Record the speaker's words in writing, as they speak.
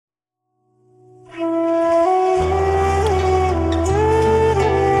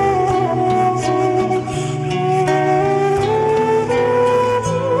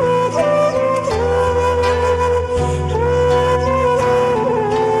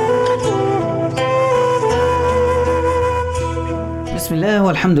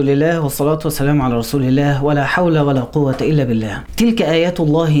والحمد لله والصلاة والسلام على رسول الله ولا حول ولا قوة إلا بالله. تلك آيات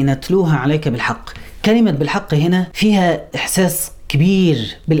الله نتلوها عليك بالحق. كلمة بالحق هنا فيها إحساس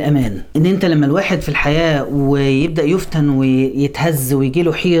كبير بالأمان، إن أنت لما الواحد في الحياة ويبدأ يفتن ويتهز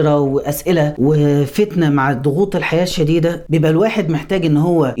ويجيله حيرة وأسئلة وفتنة مع ضغوط الحياة الشديدة، بيبقى الواحد محتاج إن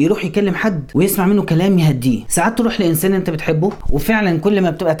هو يروح يكلم حد ويسمع منه كلام يهديه. ساعات تروح لإنسان أنت بتحبه وفعلا كل ما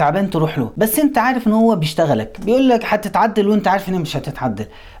بتبقى تعبان تروح له، بس أنت عارف إن هو بيشتغلك، بيقول لك هتتعدل وأنت عارف إن مش هتتعدل،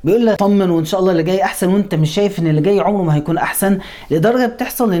 بيقول لك طمن وإن شاء الله اللي جاي أحسن وأنت مش شايف إن اللي جاي عمره ما هيكون أحسن، لدرجة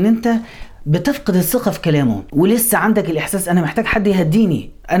بتحصل إن أنت بتفقد الثقة في كلامه ولسه عندك الإحساس أنا محتاج حد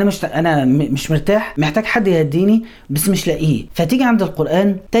يهديني، أنا مش مرتاح، محتاج حد يهديني بس مش لاقيه. فتيجي عند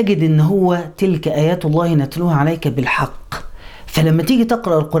القرآن تجد إن هو تلك آيات الله نتلوها عليك بالحق. فلما تيجي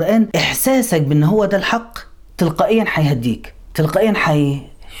تقرأ القرآن إحساسك بأن هو ده الحق تلقائيا هيهديك، تلقائيا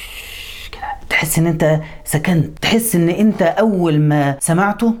تحس إن أنت سكنت، تحس إن أنت أول ما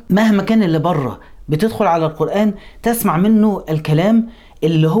سمعته مهما كان اللي بره بتدخل على القرآن تسمع منه الكلام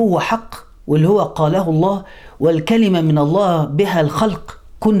اللي هو حق واللي هو قاله الله، والكلمة من الله بها الخلق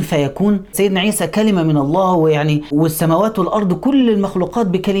كن فيكون. سيدنا عيسى كلمة من الله، ويعني والسماوات والأرض كل المخلوقات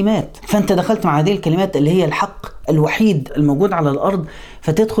بكلمات، فأنت دخلت مع هذه الكلمات اللي هي الحق الوحيد الموجود على الأرض،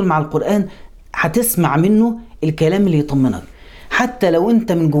 فتدخل مع القرآن هتسمع منه الكلام اللي يطمنك. حتى لو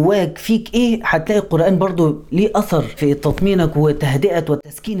انت من جواك فيك ايه هتلاقي القرآن برضو ليه أثر في تطمينك وتهدئة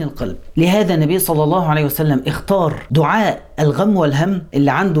وتسكين القلب. لهذا النبي صلى الله عليه وسلم اختار دعاء الغم والهم،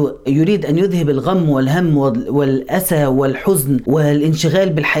 اللي عنده يريد أن يذهب الغم والهم والأسى والحزن والانشغال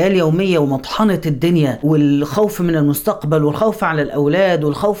بالحياة اليومية ومطحنة الدنيا والخوف من المستقبل والخوف على الأولاد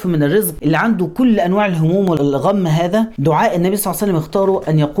والخوف من الرزق، اللي عنده كل أنواع الهموم والغم. هذا دعاء النبي صلى الله عليه وسلم اختاره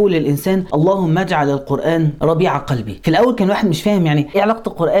أن يقول الإنسان اللهم اجعل القرآن ربيع قلبي. في الأول كان واحد مش فاهم يعني ايه علاقة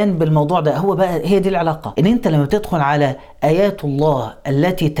القرآن بالموضوع ده، هو بقى هي دي العلاقة، ان انت لما تدخل على آيات الله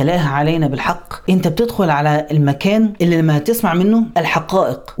التي تلاها علينا بالحق انت بتدخل على المكان اللي لما تسمع منه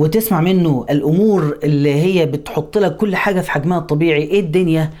الحقائق وتسمع منه الأمور اللي هي بتحط لك كل حاجة في حجمها الطبيعي، ايه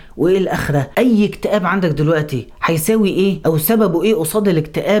الدنيا وايه الآخرة، اي اكتئاب عندك دلوقتي هيساوي ايه او سببه ايه قصاد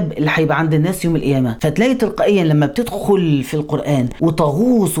الاكتئاب اللي هيبقى عند الناس يوم القيامة. فتلاقي تلقائيا لما بتدخل في القرآن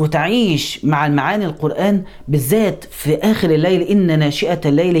وتغوص وتعيش مع المعاني القرآن بالذات في آخر الليل، إن ناشئة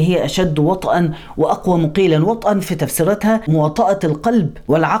الليل هي أشد وطئا وأقوى مقيلا. وطئا في تفسيراتها مواطأة القلب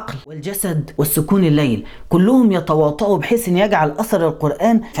والعقل والجسد والسكون الليل، كلهم يتواطؤوا بحيث أن يجعل أثر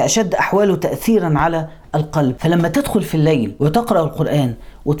القرآن في أشد أحواله تأثيرا على القلب. فلما تدخل في الليل وتقرأ القرآن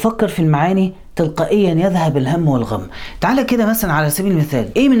وتفكر في المعاني تلقائيا يذهب الهم والغم. تعالى كده مثلا على سبيل المثال،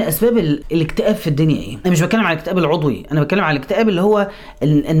 ايه من اسباب الاكتئاب في الدنيا؟ ايه؟ انا مش بتكلم على الاكتئاب العضوي، انا بتكلم على الاكتئاب اللي هو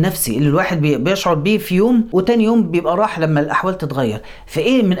النفسي اللي الواحد بيشعر بيه في يوم وتاني يوم بيبقى راح لما الاحوال تتغير.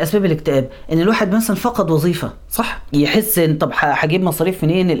 فايه من اسباب الاكتئاب؟ ان الواحد مثلا فقد وظيفه، صح؟ يحس ان طب هجيب مصاريف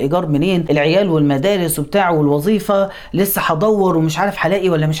منين، الايجار منين، العيال والمدارس وبتاع، والوظيفه لسه هدور ومش عارف هلاقي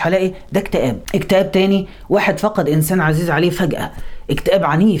ولا مش هلاقي، ده اكتئاب. اكتئاب تاني واحد فقد انسان عزيز عليه فجأة، اكتئاب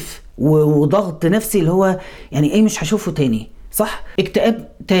عنيف وضغط نفسي اللي هو يعني ايه مش هشوفه تاني، صح؟ اكتئاب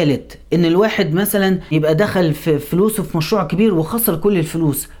ثالث ان الواحد مثلا يبقى دخل في فلوسه في مشروع كبير وخسر كل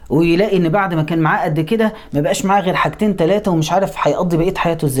الفلوس، ويلاقي ان بعد ما كان معاه قد كده ما بقاش معاه غير حاجتين ثلاثة ومش عارف هيقضي بقية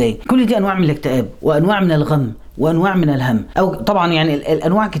حياته ازاي. كل دي انواع من الاكتئاب وانواع من الغم وانواع من الهم. او طبعا يعني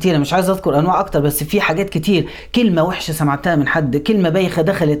الانواع كتيره، مش عايز اذكر انواع اكتر، بس في حاجات كتير. كلمه وحشه سمعتها من حد، كلمه بايخه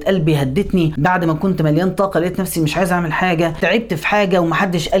دخلت قلبي هدتني بعد ما كنت مليان طاقه، لقيت نفسي مش عايز اعمل حاجه، تعبت في حاجه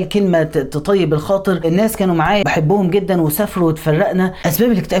ومحدش قال كلمه تطيب الخاطر، الناس كانوا معايا بحبهم جدا وسافروا وتفرقنا.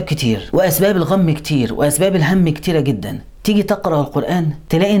 اسباب الاكتئاب كتير واسباب الغم كتير واسباب الهم كتيره جدا. تيجي تقرأ القرآن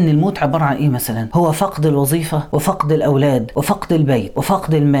تلاقي ان الموت عبارة عن ايه؟ مثلا هو فقد الوظيفة وفقد الاولاد وفقد البيت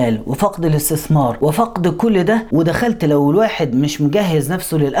وفقد المال وفقد الاستثمار وفقد كل ده. ودخلت لو الواحد مش مجهز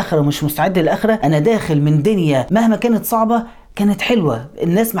نفسه للآخرة ومش مستعد للآخرة، انا داخل من دنيا مهما كانت صعبة كانت حلوة،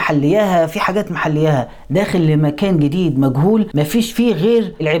 الناس محلياها، في حاجات محلياها، داخل لمكان جديد مجهول مفيش فيه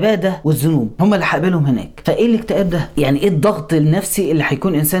غير العبادة والذنوب هم اللي هقابلهم هناك. فايه الاكتئاب ده؟ يعني ايه الضغط النفسي اللي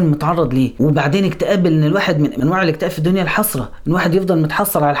هيكون انسان متعرض ليه؟ وبعدين اكتئاب ان الواحد من انواع الاكتئاب في الدنيا الحسرة، ان الواحد يفضل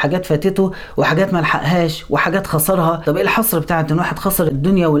متحسر على حاجات فاتته وحاجات ما لحقهاش وحاجات خسرها. طب ايه الحسرة بتاعت ان واحد خسر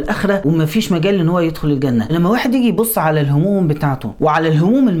الدنيا والاخرة ومفيش مجال ان هو يدخل الجنة؟ لما واحد يجي يبص على الهموم بتاعته وعلى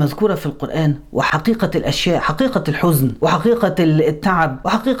الهموم المذكورة في القرآن وحقيقة الاشياء، حقيقة الحزن وحقيقة التعب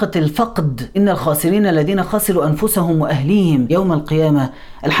وحقيقة الفقد، إن الخاسرين الذين خسروا أنفسهم وأهليهم يوم القيامة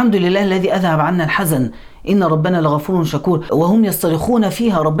الحمد لله الذي أذهب عنا الحزن إن ربنا لغفور شكور. وهم يصطرخون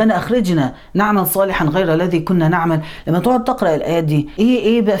فيها ربنا أخرجنا نعمل صالحا غير الذي كنا نعمل. لما تقعد تقرأ الآيات دي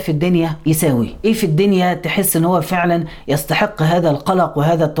إيه بقى في الدنيا يساوي؟ إيه في الدنيا تحس إن هو فعلا يستحق هذا القلق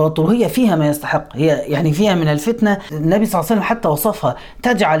وهذا التوتر؟ وهي فيها ما يستحق، هي يعني فيها من الفتنة. النبي صلى الله عليه وسلم حتى وصفها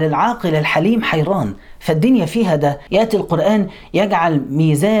تجعل العاقل الحليم حيران. فالدنيا فيها ده. يأتي القرآن يجعل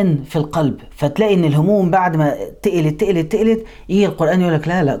ميزان في القلب، فتلاقي ان الهموم بعد ما تقلت يجي القرآن يقول لك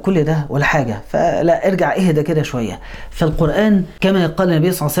لا كل ده ولا حاجة، فلا ارجع اهدى كده شوية. فالقرآن كما قال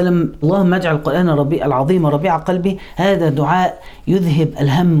النبي صلى الله عليه وسلم اللهم اجعل القرآن العظيم ربيع قلبي، هذا دعاء يذهب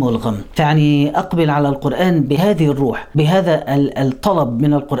الهم والغم. فيعني اقبل على القرآن بهذه الروح، بهذا الطلب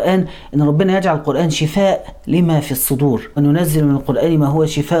من القرآن ان ربنا يجعل القرآن شفاء لما في الصدور، وننزل من القرآن ما هو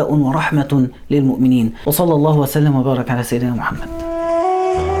شفاء ورحمة للمؤمنين. وصلى الله وسلم وبارك على سيدنا محمد.